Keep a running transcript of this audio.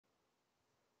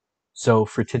So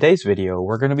for today's video,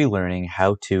 we're going to be learning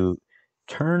how to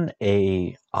turn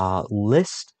a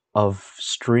list of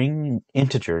string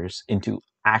integers into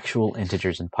actual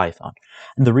integers in Python.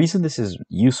 And the reason this is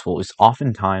useful is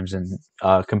oftentimes in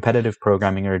competitive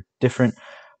programming or different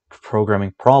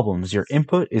programming problems, your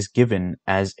input is given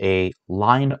as a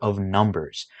line of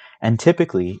numbers. And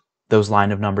typically, those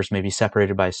line of numbers may be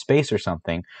separated by a space or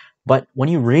something. But when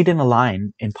you read in a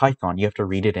line in Python, you have to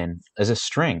read it in as a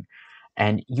string.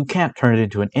 And you can't turn it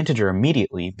into an integer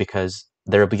immediately because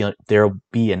there'll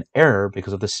be an error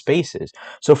because of the spaces.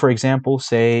 So for example,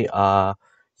 say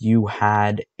you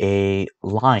had a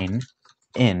line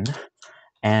in,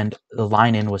 and the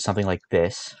line in was something like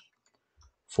this,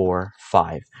 4,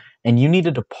 5. And you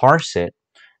needed to parse it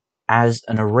as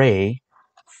an array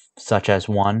such as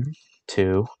 1,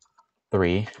 2,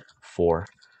 3, 4,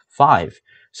 5.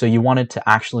 So you wanted to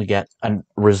actually get a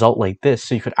result like this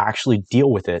so you could actually deal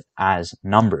with it as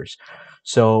numbers.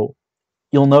 So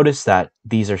you'll notice that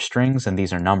these are strings and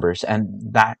these are numbers, and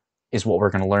that is what we're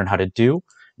going to learn how to do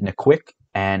in a quick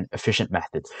and efficient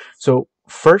method. So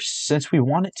first, since we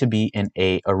want it to be in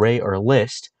an array or a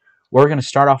list, what we're going to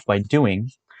start off by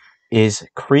doing is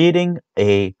creating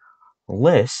a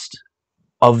list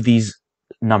of these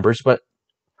numbers, but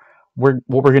what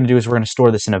we're going to do is we're going to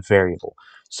store this in a variable.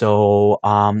 So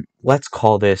let's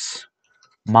call this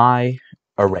my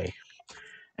array,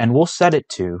 and we'll set it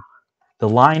to the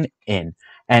line in,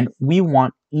 and we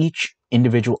want each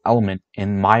individual element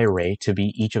in my array to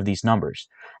be each of these numbers.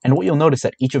 And what you'll notice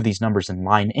that each of these numbers in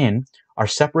line in are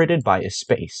separated by a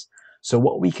space. So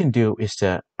what we can do is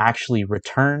to actually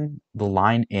return the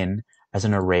line in as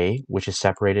an array which is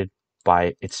separated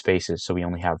by its spaces. So we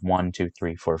only have 1, 2,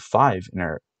 3, 4, 5 in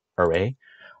our array.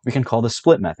 We can call the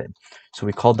split method. So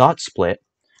we call dot split,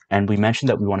 and we mentioned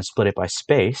that we want to split it by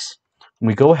space. And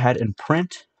we go ahead and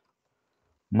print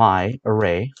my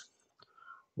array.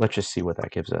 Let's just see what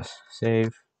that gives us.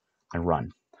 Save and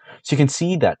run. So you can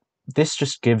see that this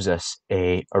just gives us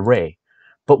an array.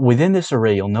 But within this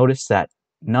array, you'll notice that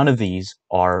none of these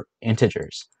are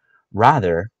integers.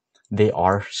 Rather, they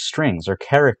are strings or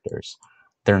characters.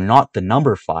 They're not the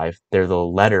number 5, they're the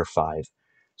letter 5.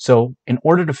 So in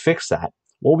order to fix that,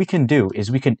 what we can do is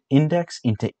we can index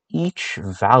into each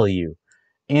value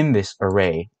in this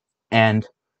array and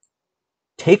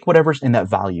take whatever's in that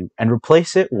value and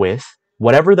replace it with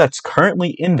whatever that's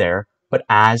currently in there, but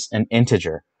as an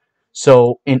integer.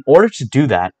 So in order to do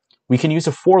that, we can use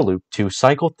a for loop to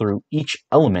cycle through each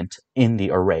element in the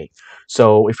array.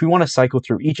 So if we want to cycle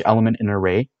through each element in an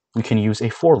array, we can use a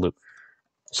for loop.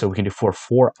 So we can do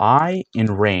for I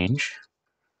in range,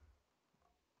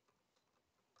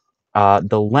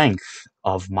 the length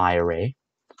of my array.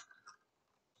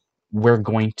 We're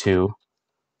going to,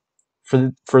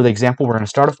 for the example, we're going to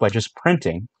start off by just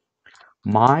printing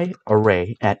my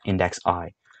array at index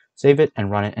I. Save it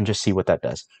and run it and just see what that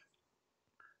does.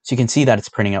 So you can see that it's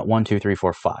printing out 1, 2, 3,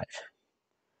 4, 5.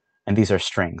 And these are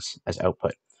strings as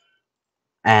output.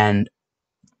 And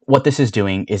what this is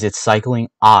doing is it's cycling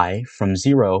I from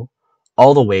 0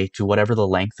 all the way to whatever the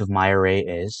length of my array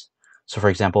is. So for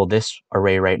example, this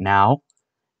array right now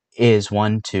is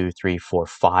 1, 2, 3, 4,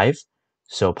 5.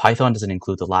 So Python doesn't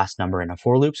include the last number in a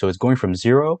for loop, so it's going from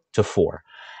 0 to 4.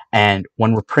 And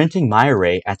when we're printing my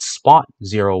array at spot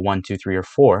 0, 1, 2, 3, or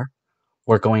 4,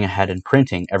 we're going ahead and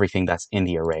printing everything that's in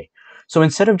the array. So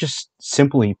instead of just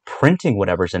simply printing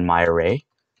whatever's in my array,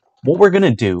 what we're going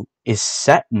to do is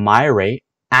set my array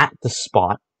at the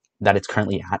spot that it's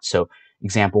currently at. So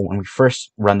example, when we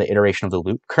first run the iteration of the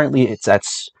loop, currently it's at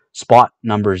spot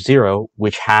number 0,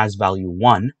 which has value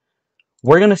 1.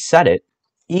 We're going to set it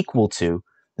equal to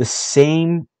the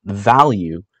same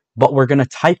value, but we're going to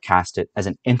typecast it as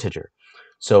an integer.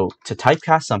 So to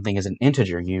typecast something as an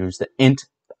integer, you use the int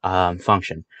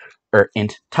function, or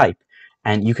int type,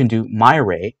 and you can do my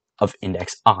array of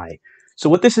index I. So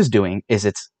what this is doing is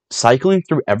it's cycling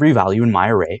through every value in my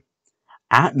array.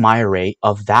 At my array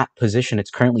of that position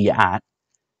it's currently at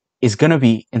is going to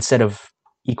be, instead of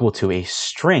equal to a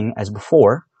string as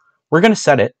before, we're going to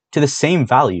set it to the same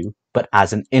value, but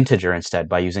as an integer instead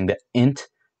by using the int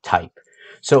type.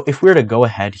 So if we were to go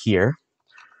ahead here,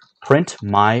 print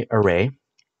my array,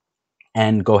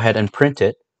 and go ahead and print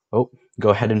it, go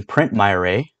ahead and print my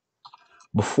array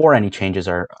before any changes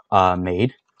are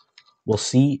made, we'll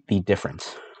see the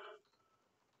difference.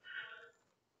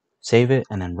 Save it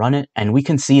and then run it, and we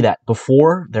can see that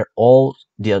before they're all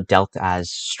dealt as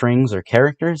strings or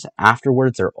characters,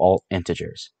 afterwards they're all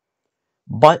integers.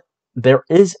 But there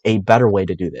is a better way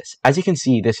to do this. As you can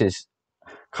see, this is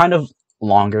kind of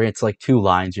longer. It's like 2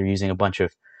 lines. You're using a bunch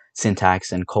of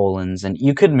syntax and colons, and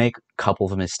you could make a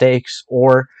couple of mistakes,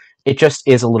 or it just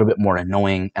is a little bit more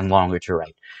annoying and longer to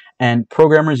write. And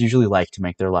programmers usually like to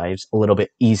make their lives a little bit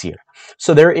easier.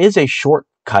 So there is a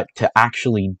shortcut to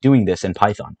actually doing this in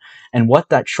Python. And what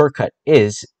that shortcut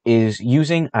is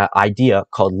using an idea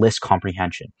called list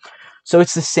comprehension. So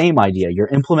it's the same idea. You're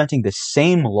implementing the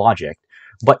same logic,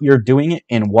 but you're doing it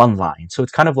in one line. So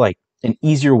it's kind of like an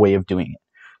easier way of doing it.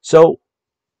 So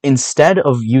instead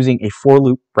of using a for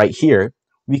loop right here,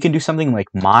 we can do something like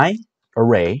my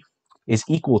array is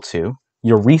equal to,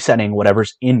 you're resetting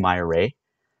whatever's in my array.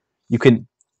 You can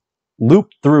loop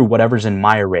through whatever's in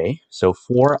my array. So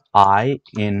for I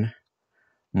in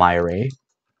my array,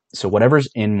 so whatever's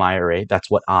in my array,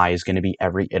 that's what I is going to be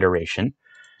every iteration.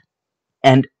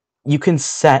 And you can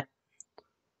set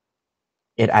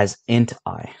it as int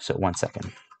I. So 1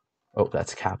 second. Oh,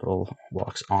 that's capital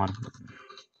blocks on.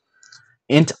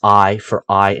 Int I for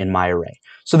I in my array.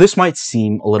 So this might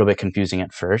seem a little bit confusing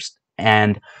at first,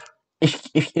 and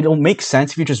it'll make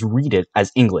sense if you just read it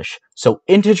as English. So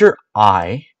integer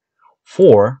I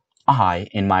for I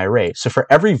in my array. So for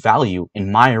every value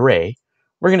in my array,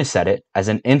 we're going to set it as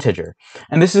an integer.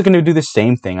 And this is going to do the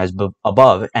same thing as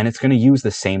above, and it's going to use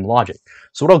the same logic.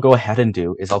 So what I'll go ahead and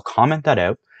do is I'll comment that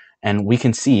out, and we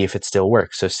can see if it still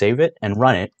works. So save it and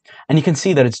run it, and you can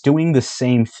see that it's doing the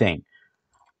same thing.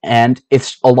 And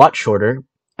it's a lot shorter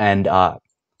and a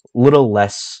little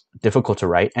less difficult to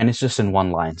write, and it's just in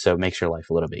one line, so it makes your life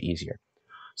a little bit easier.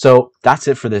 So that's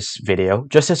it for this video.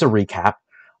 Just as a recap,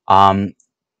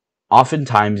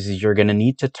 oftentimes you're going to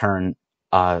need to turn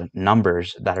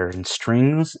numbers that are in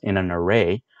strings in an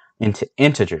array into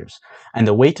integers. And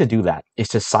the way to do that is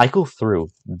to cycle through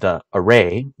the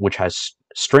array, which has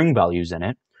string values in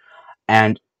it,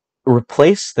 and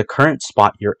replace the current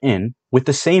spot you're in with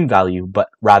the same value, but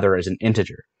rather as an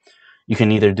integer. You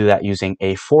can either do that using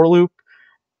a for loop,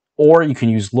 or you can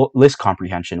use list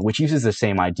comprehension, which uses the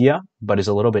same idea, but is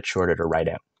a little bit shorter to write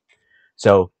out.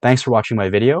 So thanks for watching my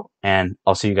video, and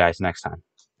I'll see you guys next time.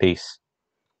 Peace.